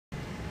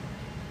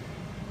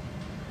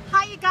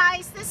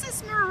guys, this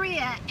is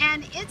Maria,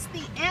 and it's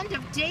the end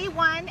of day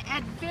one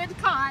at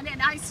VidCon,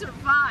 and I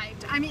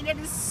survived. I mean, it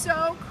is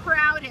so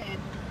crowded.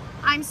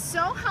 I'm so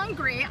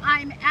hungry.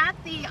 I'm at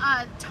the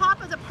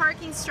top of the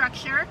parking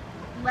structure,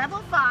 level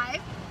 5,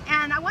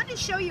 and I wanted to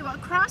show you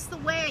across the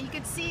way. You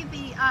could see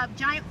the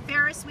giant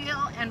Ferris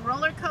wheel and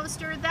roller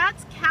coaster.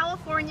 That's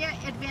California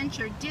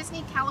Adventure,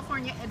 Disney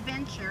California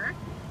Adventure.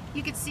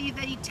 You could see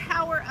the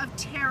Tower of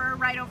Terror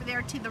right over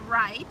there to the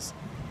right.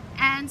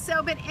 And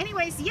so, but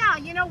anyways, yeah,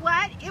 you know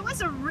what? It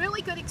was a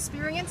really good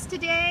experience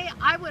today.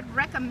 I would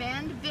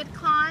recommend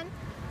VidCon.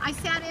 I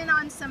sat in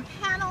on some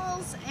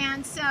panels,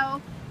 and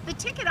so the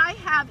ticket I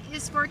have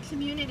is for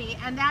community,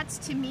 and that's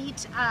to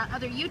meet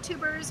other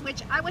YouTubers,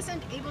 which I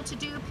wasn't able to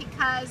do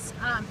because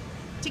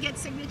to get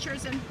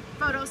signatures and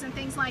photos and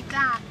things like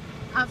that.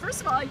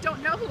 First of all, I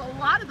don't know who a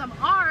lot of them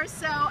are,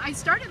 so I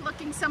started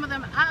looking some of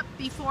them up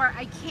before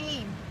I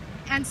came.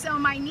 And so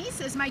my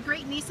nieces, my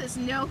great nieces,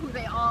 know who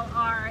they all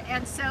are,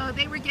 and so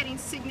they were getting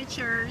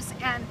signatures.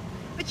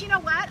 But you know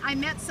what? I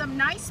met some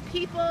nice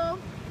people,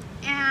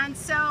 and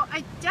so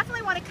I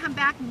definitely want to come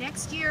back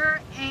next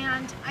year,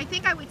 and I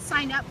think I would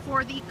sign up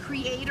for the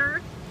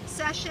creator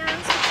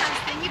sessions,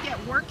 because then you get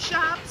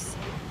workshops,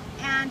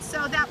 and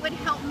so that would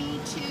help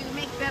me to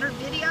make better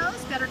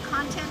videos, better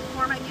content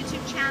for my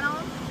YouTube channel.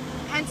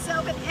 And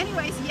so, but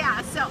anyways,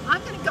 yeah, so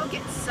I'm going to go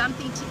get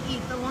something to eat.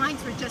 The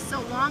lines were just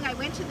so long. I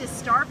went to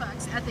this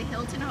Starbucks at the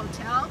Hilton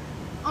Hotel.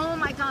 Oh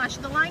my gosh,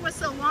 the line was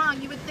so long,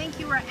 you would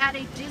think you were at a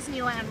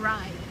Disneyland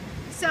ride.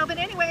 So, but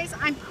anyways,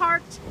 I'm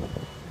parked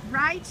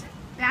right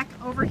back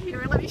over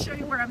here. Let me show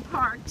you where I'm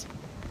parked.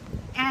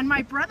 And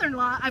my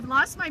brother-in-law, I've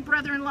lost my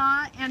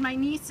brother-in-law and my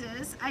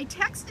nieces. I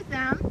texted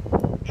them,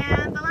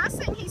 and the last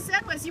thing he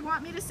said was, "You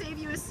want me to save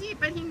you a seat?"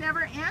 But he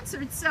never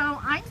answered, so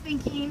I'm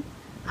thinking,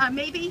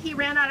 maybe he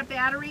ran out of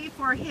battery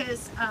for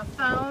his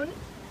phone.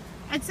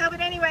 And so, but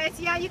anyways,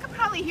 yeah, you can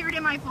probably hear it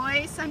in my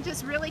voice. I'm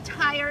just really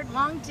tired,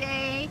 long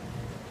day.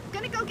 I'm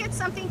gonna go get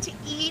something to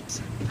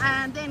eat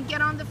and then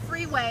get on the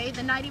freeway,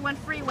 the 91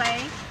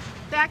 freeway,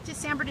 back to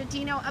San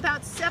Bernardino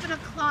about 7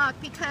 o'clock,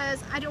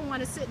 because I don't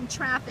want to sit in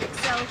traffic.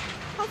 So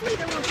hopefully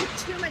there won't be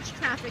too much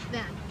traffic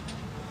then,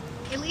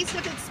 at least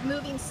if it's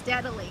moving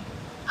steadily.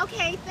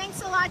 Okay,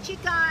 thanks a lot, you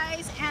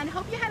guys, and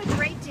hope you had a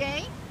great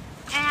day.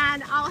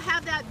 And I'll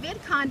have that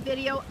VidCon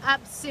video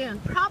up soon,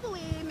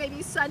 probably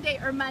maybe Sunday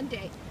or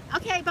Monday.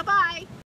 Okay, bye-bye.